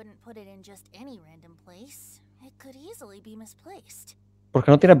surely I wouldn't put it in just any random place. It could easily be misplaced. ¿Por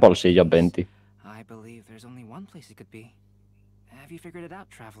qué no tienes bolsillos, Venti? I believe there's only one place it could be. Have you figured it out,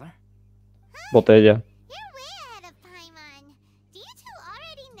 traveler? Botella. You're way ahead of Paimon. Do you two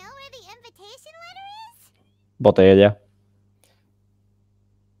already know where the invitation letter is? Botella.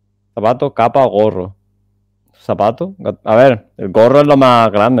 Zapato, capa o gorro. Zapato. A ver, el gorro es lo más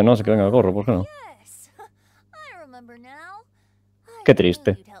grande, ¿no? Se queda en el gorro, ¿por qué no? Yes, I remember now. Qué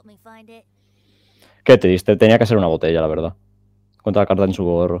triste. Qué triste. Tenía que ser una botella, la verdad. Con toda la carta en su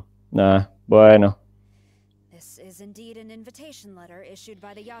gorro. Bueno. This is indeed an invitation letter issued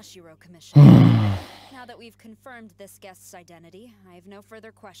by the Yashiro Commission. Now that we've confirmed this guest's identity, I have no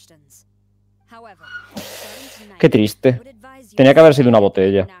further questions. However, starting tonight, Qué triste. I would advise you Tenía que to haber sido una contact the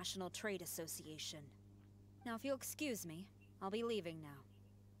botella. International Trade Association. Now, if you'll excuse me, I'll be leaving now.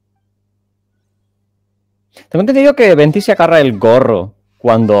 Tengo entendido que Venti se agarra el gorro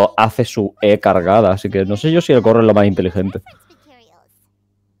cuando hace su E cargada, así que no sé yo si el gorro es lo más inteligente.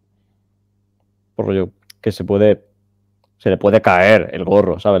 Por rollo que se le puede caer el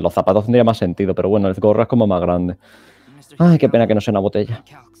gorro, ¿sabes? Los zapatos tendría más sentido, pero bueno, el gorro es como más grande. Ay, qué pena que no sea una botella.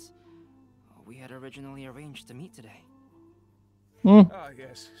 Ah,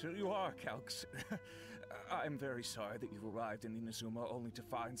 yes, so you are Calx. I'm very sorry that you've arrived in Inazuma only to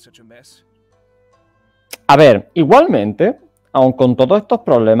find such a mess. A ver, igualmente, aun con todos estos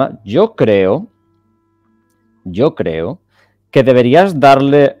problemas, yo creo que deberías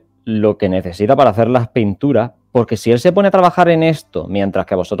darle lo que necesita para hacer las pinturas, porque si él se pone a trabajar en esto mientras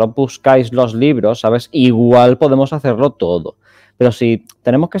que vosotros buscáis los libros, ¿sabes? Igual podemos hacerlo todo. Pero si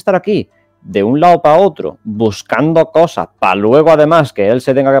tenemos que estar aquí de un lado para otro buscando cosas para luego además que él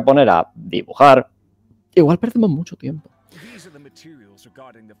se tenga que poner a dibujar, igual perdemos mucho tiempo. These are the materials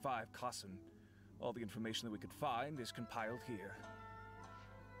regarding the 5 Kassen. All the information that we could find is compiled here.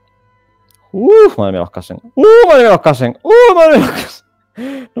 Madre mía los Kassen. Madre mía los Kassen. Madre mía los Kassen.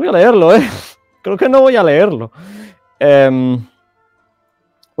 No voy a leerlo, Creo que no voy a leerlo. Bueno,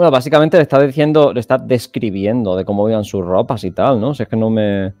 básicamente le está describiendo de cómo iban sus ropas y tal, ¿no? Si es que no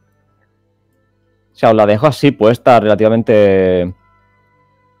me... O sea, os la dejo así puesta relativamente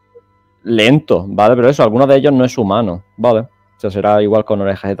lento, ¿vale? Pero eso, alguno de ellos no es humano, ¿vale? O sea, será igual con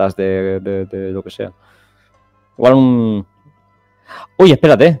orejetas de lo que sea. Igual un... Uy,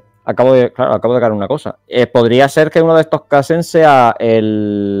 espérate. Acabo de caer una cosa. Podría ser que uno de estos Kassen sea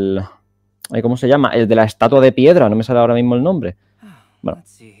el... ¿Cómo se llama? El de la estatua de piedra. No me sale ahora mismo el nombre. Bueno.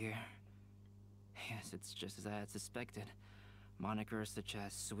 Monikers such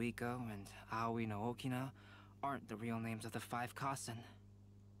as Suiko and Aoi no Okina aren't the real names of the 5 Kassen.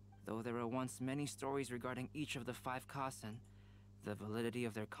 Though there were once many stories regarding each of the 5 Kassen, the validity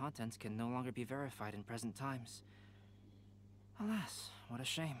of their contents can no longer be verified in present times. Alas, what a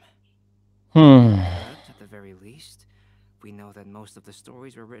shame. But at the very least, we know that most of the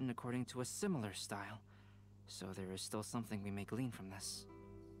stories were written according to a similar style, so there is still something we may glean from this.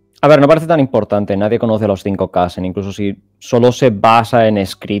 A ver, no parece tan importante. Nadie conoce los 5 Kassen. Incluso si solo se basa en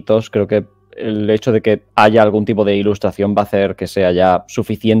escritos, creo que el hecho de que haya algún tipo de ilustración va a hacer que sea ya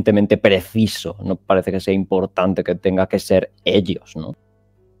suficientemente preciso. No parece que sea importante que tenga que ser ellos, ¿no?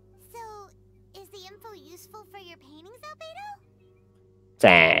 Sí.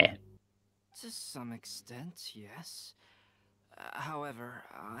 To some extent, yes. However,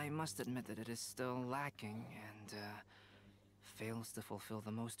 I must admit that it is still lacking and fails to fulfill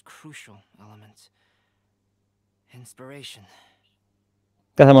the most crucial element. Inspiration.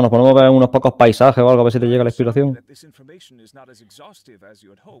 ¿Qué hacemos? ¿Nos ponemos a ver unos pocos paisajes o algo a ver si te llega la inspiración? This information is not as exhaustive as you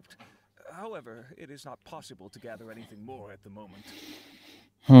had hoped. However, it is not possible to gather anything more at the moment.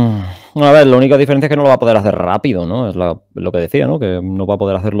 A ver, la única diferencia es que no lo va a poder hacer rápido, ¿no? Es lo que decía, ¿no? Que no va a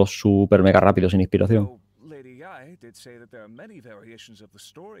poder hacerlo súper mega rápido sin inspiración. Lady Yae did say that there are many variations of the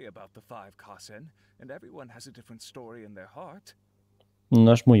story about the 5 Kassen, and everyone has a different story in their heart.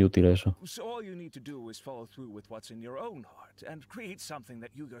 No es muy útil eso. So all you need to do is follow through with what's in your own heart and create something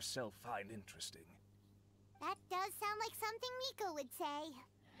that you yourself find interesting. That does sound like something Miko would say.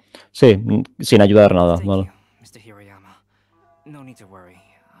 Sí, sin ayudar nada, vale. Mr. Hiroyama. No need to worry.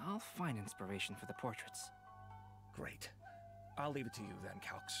 I'll find inspiration for the portraits. Great. I'll leave it to you then,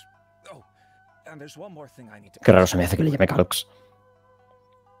 Calx. Oh, and there's one more thing I need to... Qué raro se me hace que le llame Calx.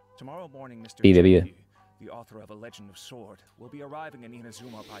 Tomorrow morning, Mr. Pide. The author of A Legend of Sword, will be arriving in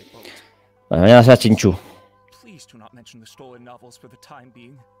Inazuma by boat. Mañana sea Chinchu. Please do not mention the stolen novels for the time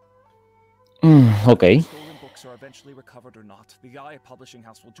being. Okay. If the stolen books are eventually recovered or not, the Yae Publishing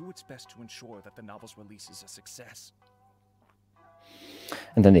House will do its best to ensure that the novel's release is a success.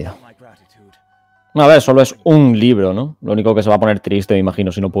 Entendido. My gratitude. A ver, solo es un libro, ¿no? Lo único que se va a poner triste, me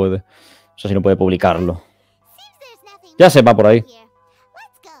imagino, si no puede. O sea, si no puede publicarlo. Ya se va por ahí.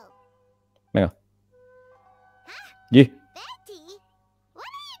 Venga. G.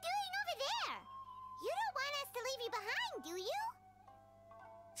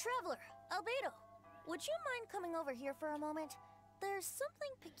 Traveler, Albedo, would you mind coming over here for a moment? There's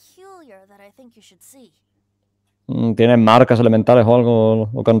something peculiar that I think you should see. ¿Tienen marcas elementales o algo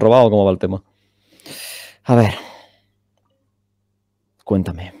lo que han robado? ¿Cómo va el tema? A ver.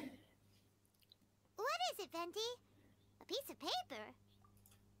 Cuéntame. What is it, Venti? A piece of paper?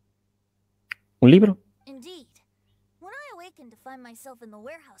 ¿Un libro? Indeed. When I awakened to find myself in the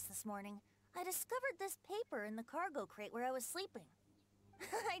warehouse this morning, I discovered this paper in the cargo crate where I was sleeping.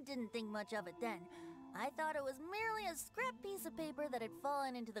 I didn't think much of it then. I thought it was merely a scrap piece of paper that had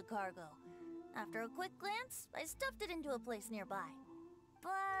fallen into the cargo. After a quick glance, I stuffed it into a place nearby.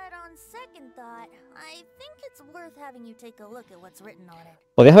 But on second thought, I think it's worth having you take a look at what's written on it.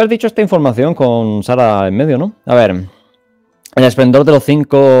 Podías haber dicho esta información con Sara en medio, ¿no? A ver. El esplendor de los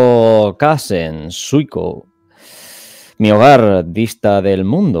 5 Kasen, Suiko. Mi hogar dista del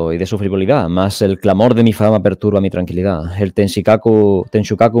mundo y de su frivolidad, mas el clamor de mi fama perturba mi tranquilidad. El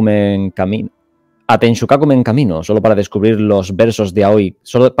Tenshukaku me encamina. A Tenshukaku me encamino, solo para descubrir los versos de Aoi,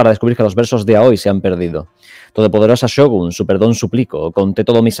 solo para descubrir que los versos de Aoi se han perdido. Todopoderosa Shogun, su perdón suplico, conté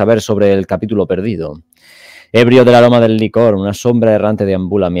todo mi saber sobre el capítulo perdido. Ebrio del aroma del licor, una sombra errante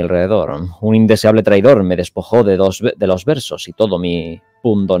deambula a mi alrededor. Un indeseable traidor me despojó de los versos y todo mi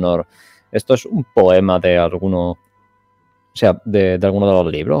pundonor. Esto es un poema de alguno... O sea, de alguno de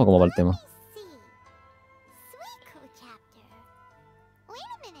los libros, ¿o cómo va el tema?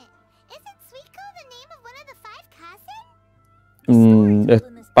 ¿Es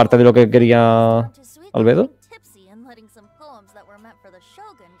parte de lo que quería Albedo?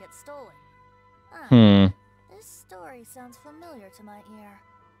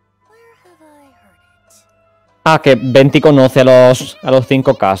 Ah, que Venti conoce a los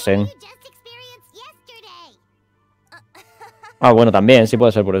 5 Kasen. Ah, bueno, también, sí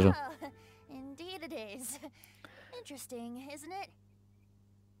puede ser por eso.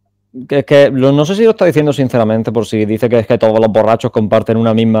 Que no sé si lo está diciendo sinceramente por si dice que es que todos los borrachos comparten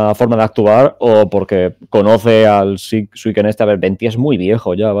una misma forma de actuar o porque conoce al Suiken este. A ver, Venti es muy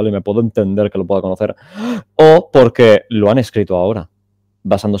viejo ya, ¿vale? Me puedo entender que lo pueda conocer. O porque lo han escrito ahora,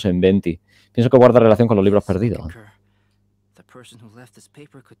 basándose en Venti. Pienso que guarda relación con los libros perdidos.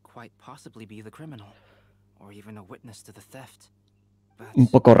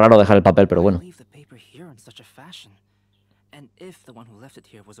 Un poco raro dejar el papel, pero bueno.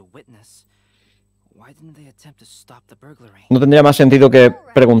 No tendría más sentido que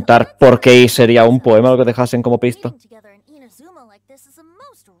preguntar por qué sería un poema lo que dejasen como pista.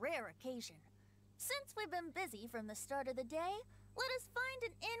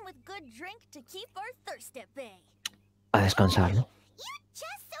 A descansar, ¿no?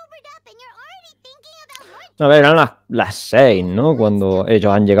 A ver, eran las 6, ¿no? Cuando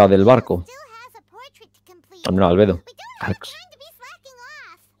ellos han llegado del barco. Al menos Albedo. Alex.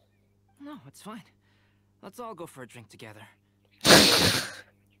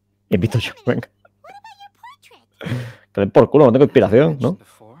 Invito yo, venga. Que den por culo, no tengo inspiración, ¿no?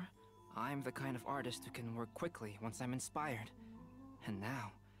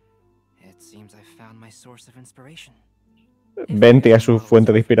 Venti es su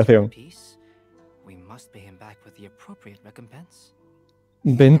fuente de inspiración.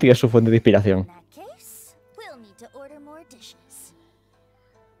 Venti es su fuente de inspiración.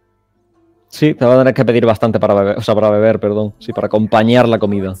 Sí, te va a tener que pedir bastante para beber, o sea, para beber, perdón. Sí, para acompañar la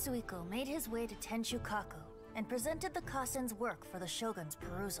comida.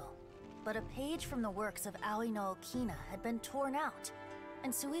 But a page from the works of Aoi no Okina had been torn out,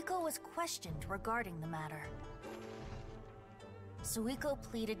 and Suiko was questioned regarding the matter. Suiko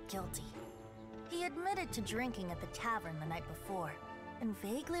pleaded guilty. He admitted to drinking at the tavern the night before, and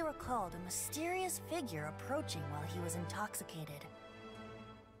vaguely recalled a mysterious figure approaching while he was intoxicated.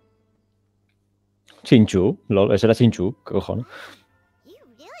 Chinchu, lol, ese era Chinchu, qué cojones.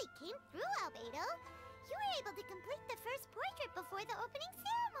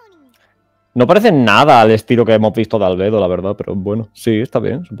 No parece nada al estilo que hemos visto de Albedo, la verdad, pero bueno, sí, está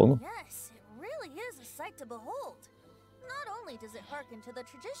bien, supongo.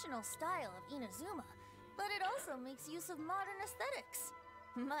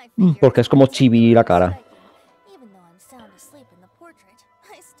 Porque es como chibi la cara.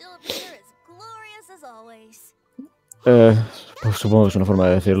 Pues supongo que es una forma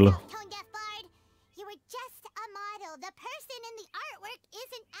de decirlo.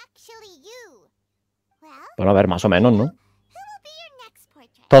 Bueno, a ver, más o menos, ¿no?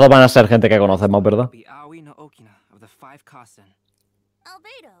 Todos van a ser gente que conocemos, ¿verdad?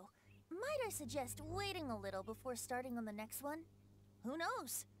 Albedo, might I suggest waiting a little before starting on the next one? Who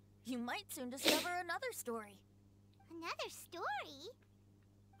knows? You might soon discover another story. Another story?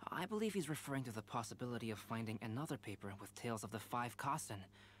 I believe he's referring to the possibility of finding another paper with tales of the 5 Kasen.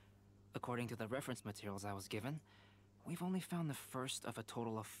 According to the reference materials I was given, we've only found the first of a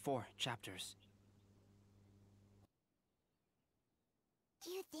total of 4 chapters. Do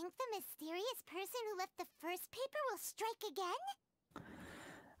you think the mysterious person who left the first paper will strike again?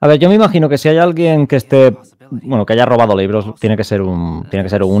 A ver, yo me imagino que si hay alguien que esté, bueno, que haya robado libros, tiene que ser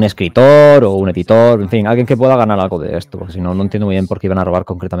un escritor o un editor, en fin, alguien que pueda ganar algo de esto, porque si no, no entiendo muy bien por qué iban a robar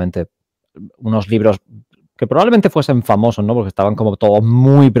concretamente unos libros que probablemente fuesen famosos, ¿no? Porque estaban como todos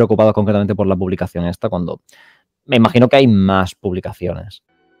muy preocupados concretamente por la publicación esta, cuando me imagino que hay más publicaciones.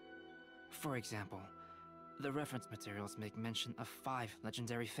 For example, the reference materials make mention of 5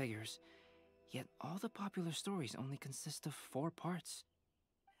 legendary figures, yet all the popular stories only consist of 4 parts.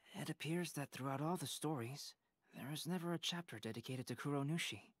 It appears that throughout all the stories, there is never a chapter dedicated to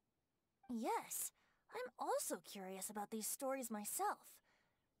Kuronushi. Yes, I'm also curious about these stories myself.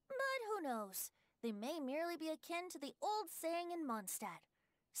 But who knows? They may merely be akin to the old saying in Mondstadt.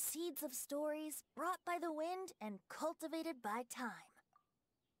 Seeds of stories brought by the wind and cultivated by time.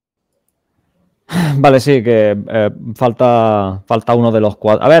 Vale, sí, que falta uno de los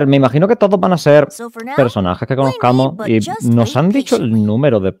 4. A ver, me imagino que todos van a ser personajes que conozcamos y nos han dicho el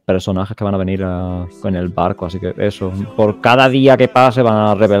número de personajes que van a venir en el barco, así que eso, por cada día que pase van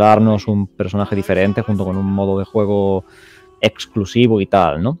a revelarnos un personaje diferente junto con un modo de juego exclusivo y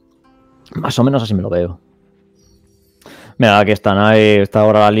tal, ¿no? Más o menos así me lo veo. Mira, aquí están, ahí está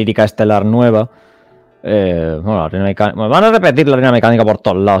ahora la lírica estelar nueva. Bueno, la reina mecánica. Van a repetir la reina mecánica por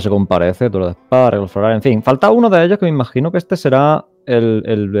todos lados, según parece. Todo de espada, regla floral, en fin. Falta uno de ellos que me imagino que este será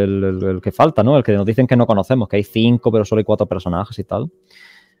el que falta, ¿no? El que nos dicen que no conocemos, que hay 5, pero solo hay 4 personajes y tal.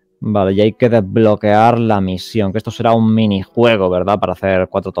 Vale, y hay que desbloquear la misión, que esto será un minijuego, ¿verdad? Para hacer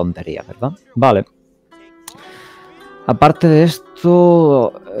 4 tonterías, ¿verdad? Vale. Aparte de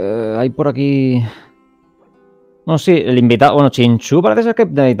esto, hay por aquí... No, sí, el invitado... Bueno, Chinchu parece ser que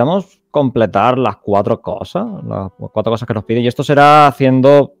necesitamos completar las 4 cosas. Las 4 cosas que nos piden. Y esto será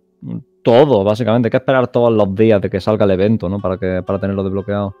haciendo todo, básicamente. Hay que esperar todos los días de que salga el evento, ¿no? Para tenerlo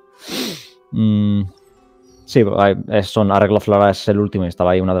desbloqueado. Sí, son arreglos florales, es el último. Y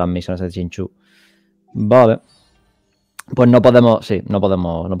estaba ahí una de las misiones de Chinchu. Vale. Pues no podemos... Sí, no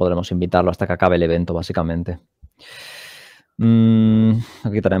podremos invitarlo hasta que acabe el evento, básicamente.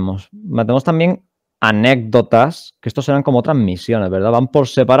 Aquí tenemos. Tenemos también anécdotas, que estos serán como otras misiones, ¿verdad? Van por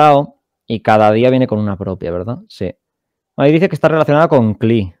separado y cada día viene con una propia, ¿verdad? Sí. Ahí dice que está relacionada con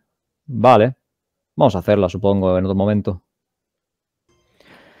Klee. Vale. Vamos a hacerla, supongo, en otro momento.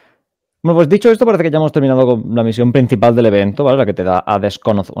 Bueno, pues dicho esto, parece que ya hemos terminado con la misión principal del evento, ¿vale? La que te da a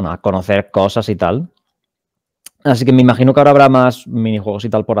conocer cosas y tal. Así que me imagino que ahora habrá más minijuegos y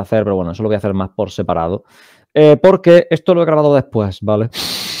tal por hacer, pero bueno, eso lo voy a hacer más por separado. Porque esto lo he grabado después, ¿vale?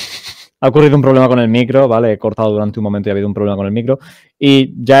 Ha ocurrido un problema con el micro, ¿vale? He cortado durante un momento y ha habido un problema con el micro.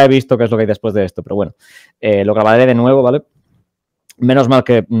 Y ya he visto qué es lo que hay después de esto, pero bueno. Lo grabaré de nuevo, ¿vale? Menos mal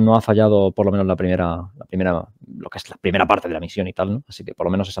que no ha fallado por lo menos lo que es la primera parte de la misión y tal, ¿no? Así que por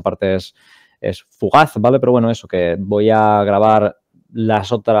lo menos esa parte es fugaz, ¿vale? Pero bueno, eso, que voy a grabar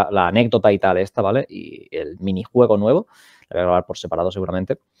la anécdota y tal esta, ¿vale? Y el minijuego nuevo. La voy a grabar por separado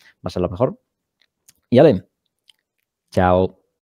seguramente. Va a ser lo mejor. Y vale. Chao.